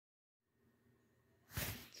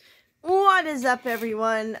What is up,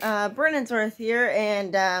 everyone? Brennensworth here,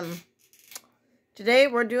 and today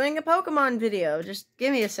we're doing a Pokemon video. Just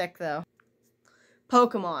give me a sec, though.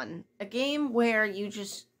 Pokemon, a game where you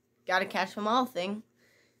just gotta catch them all thing.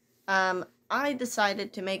 I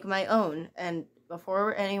decided to make my own, and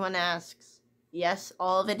before anyone asks, yes,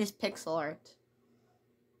 all of it is pixel art.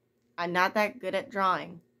 I'm not that good at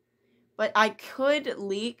drawing, but I could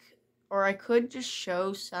leak, or I could just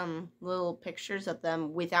show some little pictures of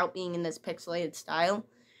them without being in this pixelated style,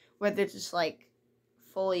 where they're just like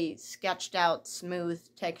fully sketched out, smooth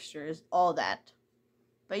textures, all that.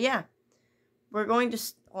 But yeah, we're going to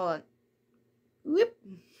hold on. Whoop.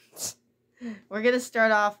 We're gonna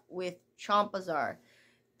start off with Chompazar,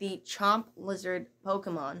 the Chomp Lizard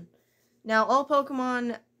Pokemon. Now, all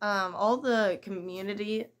Pokemon, all the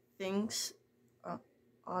community things.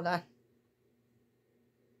 Hold on.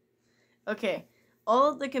 Okay,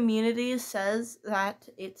 all of the community says that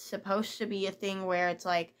it's supposed to be a thing where it's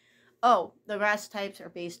like, oh, the grass types are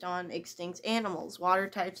based on extinct animals, water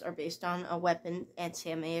types are based on a weapon and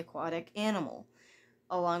semi-aquatic animal,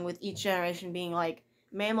 along with each generation being like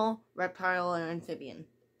mammal, reptile, or amphibian,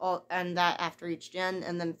 and that after each gen,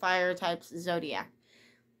 and then fire types, zodiac.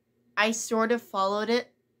 I sort of followed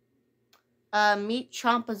it. Meet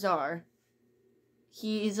Chompazar.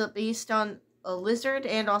 He's based on a lizard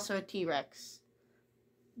and also a T-Rex.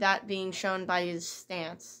 That being shown by his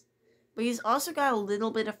stance. But he's also got a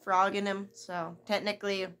little bit of frog in him, so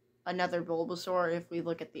technically another Bulbasaur if we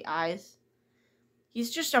look at the eyes.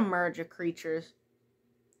 He's just a merge of creatures.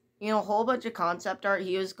 You know, a whole bunch of concept art.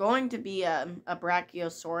 He was going to be a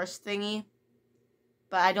Brachiosaurus thingy,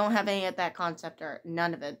 but I don't have any of that concept art.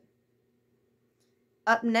 None of it.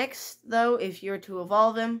 Up next, though, if you're to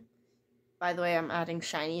evolve him, by the way, I'm adding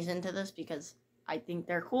shinies into this because I think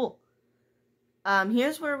they're cool.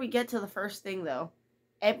 Here's where we get to the first thing, though.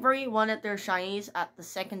 Every one of their shinies at the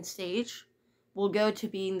second stage will go to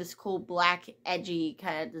being this cool black, edgy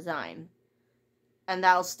kind of design. And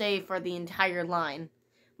that'll stay for the entire line.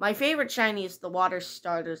 My favorite shiny is the Water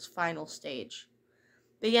Starter's final stage.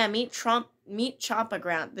 But yeah, meet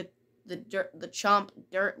Chompaground, the Chomp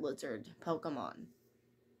Dirt Lizard Pokemon.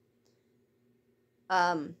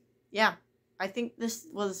 Yeah, I think this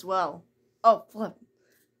was well. Oh, flip.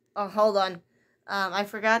 Oh, hold on. I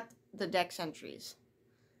forgot the dex entries.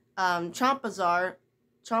 Chompazar,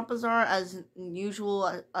 as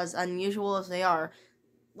unusual as they are,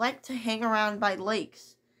 like to hang around by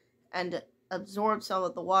lakes and absorb some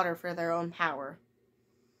of the water for their own power.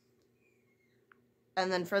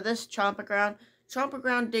 And then for this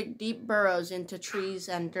Chompaground dig deep burrows into trees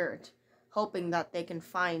and dirt, hoping that they can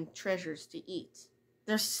find treasures to eat.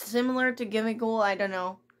 They're similar to Gimmighoul, I don't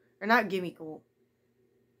know. Or not Gimmighoul.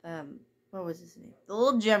 What was his name? The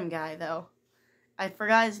little gem guy, though. I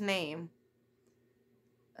forgot his name.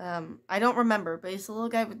 I don't remember, but he's the little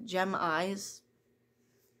guy with gem eyes.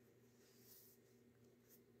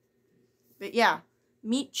 But yeah,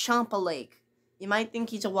 meet Chompalake. You might think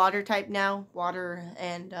he's a water type now, water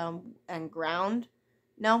and ground.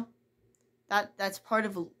 No, that's part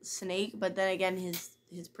of a snake. But then again,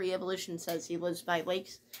 his pre-evolution says he lives by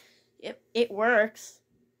lakes. It works.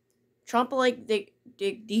 Chompalake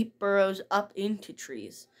dig deep burrows up into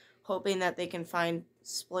trees, hoping that they can find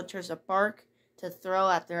splinters of bark to throw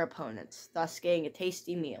at their opponents, thus getting a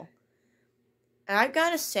tasty meal. And I've got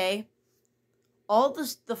to say, all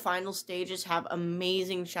the final stages have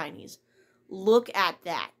amazing shinies. Look at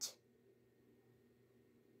that.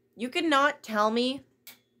 You cannot tell me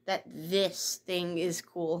that this thing is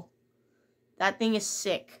cool. That thing is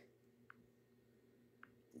sick.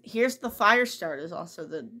 Here's the fire starters, also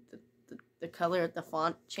the color of the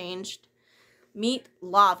font changed. Meet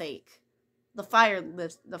Lavake, the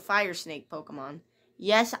fire snake Pokemon.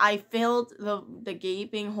 Yes, I filled the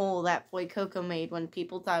gaping hole that Fuecoco made when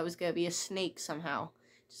people thought it was gonna be a snake somehow,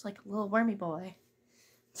 just like a little wormy boy.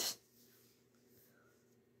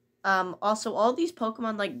 Also, all these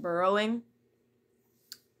Pokemon like burrowing.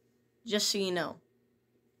 Just so you know,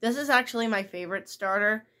 this is actually my favorite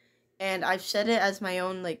starter, and I've set it as my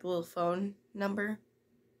own like little phone number.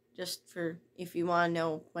 Just for if you want to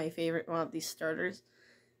know my favorite one of these starters.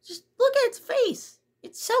 Just look at its face.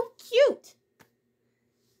 It's so cute.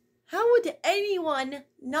 How would anyone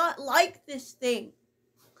not like this thing?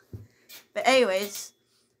 But anyways,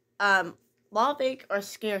 Lavake are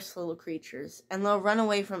scarce little creatures, and they'll run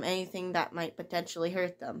away from anything that might potentially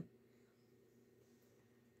hurt them.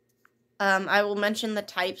 I will mention the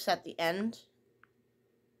types at the end.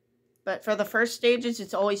 But for the first stages,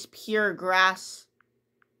 it's always pure grass,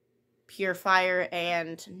 pure fire,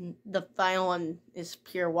 and the final one is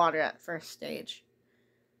pure water at first stage.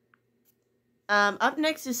 Up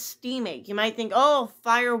next is Steamake. You might think, oh,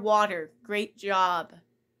 fire water. Great job.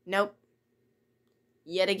 Nope.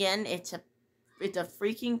 Yet again, it's a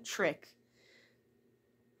freaking trick.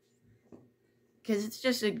 Because it's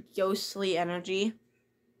just a ghostly energy.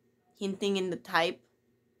 Hinting in the type.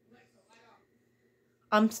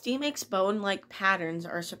 Steamake's bone-like patterns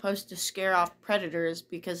are supposed to scare off predators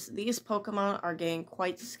because these Pokemon are getting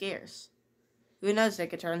quite scarce. Who knows, they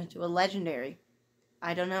could turn into a legendary.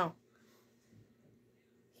 I don't know.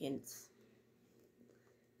 Hints.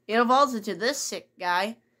 It evolves into this sick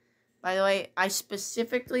guy. By the way, I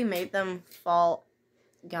specifically made them fall...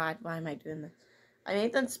 God, why am I doing this? I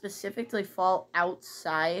made them specifically fall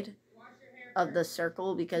outside of the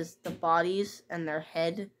circle because the bodies and their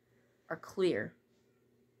head are clear.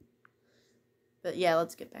 But yeah,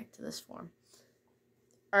 let's get back to this form.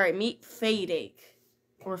 Alright, meet Fadake.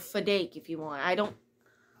 Or Fadake if you want. I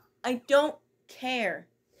don't care.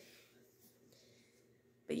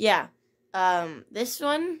 But yeah. This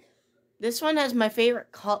one has my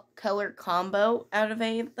favorite color combo out of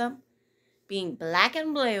any of them. Being black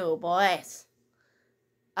and blue, boys.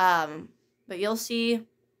 But you'll see,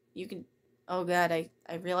 you can, oh god, I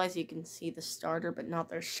realize you can see the starter, but not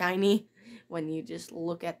their shiny when you just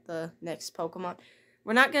look at the next Pokemon.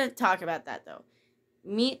 We're not going to talk about that, though.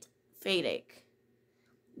 Meet Fadake.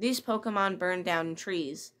 These Pokemon burn down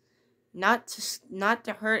trees, not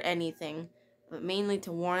to hurt anything, but mainly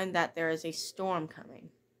to warn that there is a storm coming.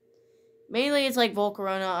 Mainly it's like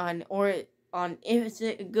Volcarona on is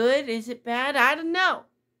it good, is it bad, I don't know.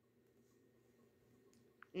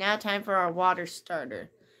 Now time for our water starter.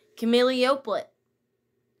 Camilleoplet.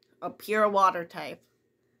 A pure water type.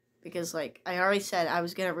 Because, like, I already said I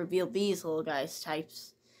was going to reveal these little guys'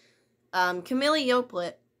 types.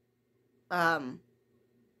 Camilleoplet. Oh,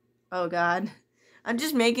 God. I'm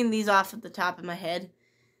just making these off at the top of my head.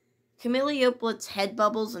 Camilleoplet's head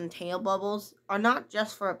bubbles and tail bubbles are not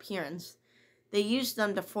just for appearance. They use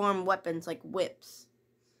them to form weapons like whips.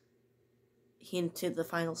 Hint to the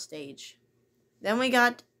final stage. Then we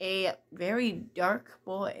got a very dark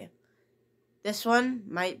boy. This one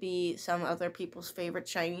might be some other people's favorite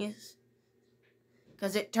shinies.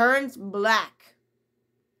 Because it turns black.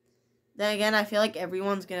 Then again, I feel like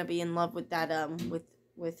everyone's going to be in love with that,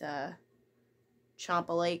 with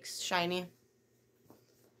Champa Lake's shiny.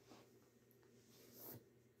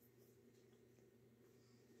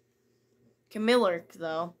 Camillark,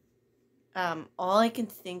 though. All I can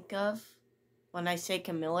think of when I say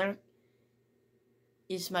Camillark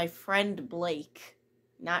is my friend Blake.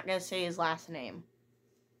 Not gonna say his last name.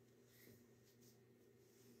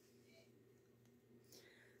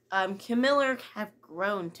 Camillark have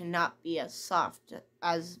grown to not be as soft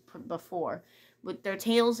as before, with their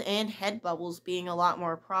tails and head bubbles being a lot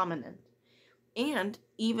more prominent. And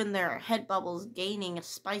even their head bubbles gaining a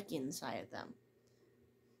spike inside of them.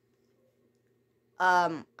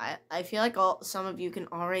 I feel like some of you can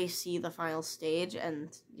already see the final stage, and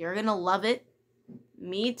you're gonna love it.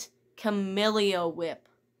 Meet Camillio-Whip.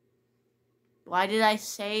 Why did I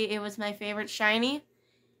say it was my favorite shiny?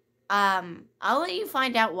 I'll let you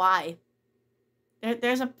find out why.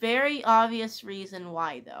 There's a very obvious reason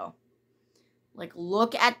why, though. Like,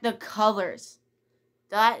 look at the colors.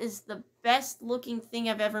 That is the best looking thing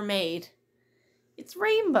I've ever made. It's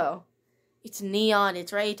rainbow. It's neon.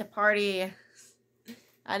 It's ready to party.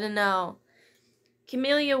 I don't know.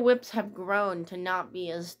 Camillio-Whips have grown to not be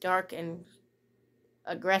as dark and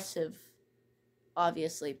aggressive,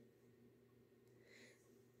 obviously.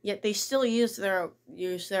 Yet they still use their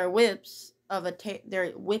whips of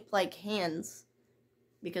their whip-like hands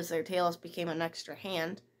because their tails became an extra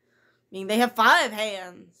hand. Meaning they have 5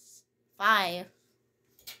 hands. 5.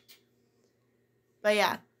 But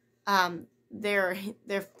yeah, their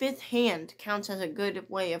 5th hand counts as a good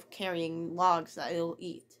way of carrying logs that it'll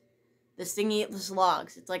eat. This thing eats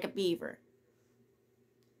logs. It's like a beaver.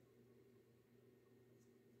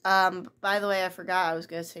 By the way, I forgot I was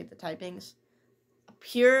going to say the typings. A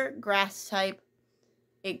pure grass type,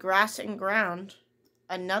 a grass and ground,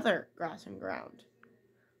 another grass and ground,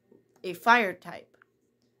 a fire type,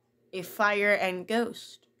 a fire and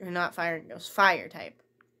ghost, or not fire and ghost, fire type,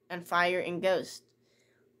 and fire and ghost.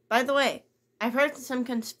 By the way, I've heard some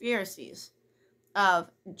conspiracies of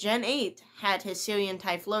Gen 8 had Hisuian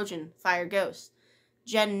Typhlosion, fire ghost.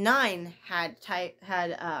 Gen 9 had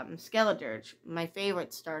Skeledirge, my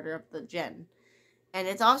favorite starter of the gen. And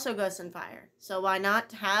it's also Ghost and Fire. So why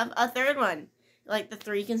not have a third one? Like the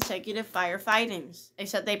 3 consecutive fire fightings.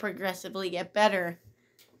 Except they progressively get better.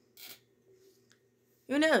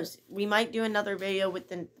 Who knows? We might do another video with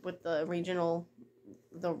the regional,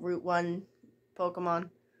 the Route 1 Pokemon.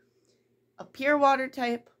 a pure water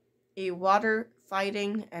type, a water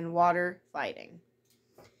fighting, and water fighting.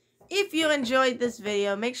 If you enjoyed this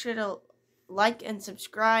video, make sure to like and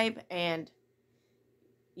subscribe, and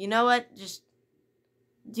you know what? Just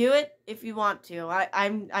do it if you want to.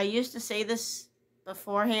 I used to say this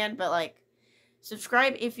beforehand, but like,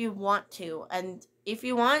 subscribe if you want to, and if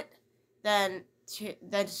you want, then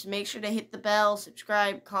just make sure to hit the bell,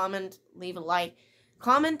 subscribe, comment, leave a like.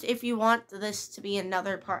 Comment if you want this to be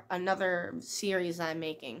another series I'm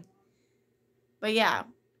making. But yeah,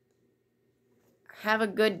 have a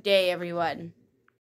good day, everyone.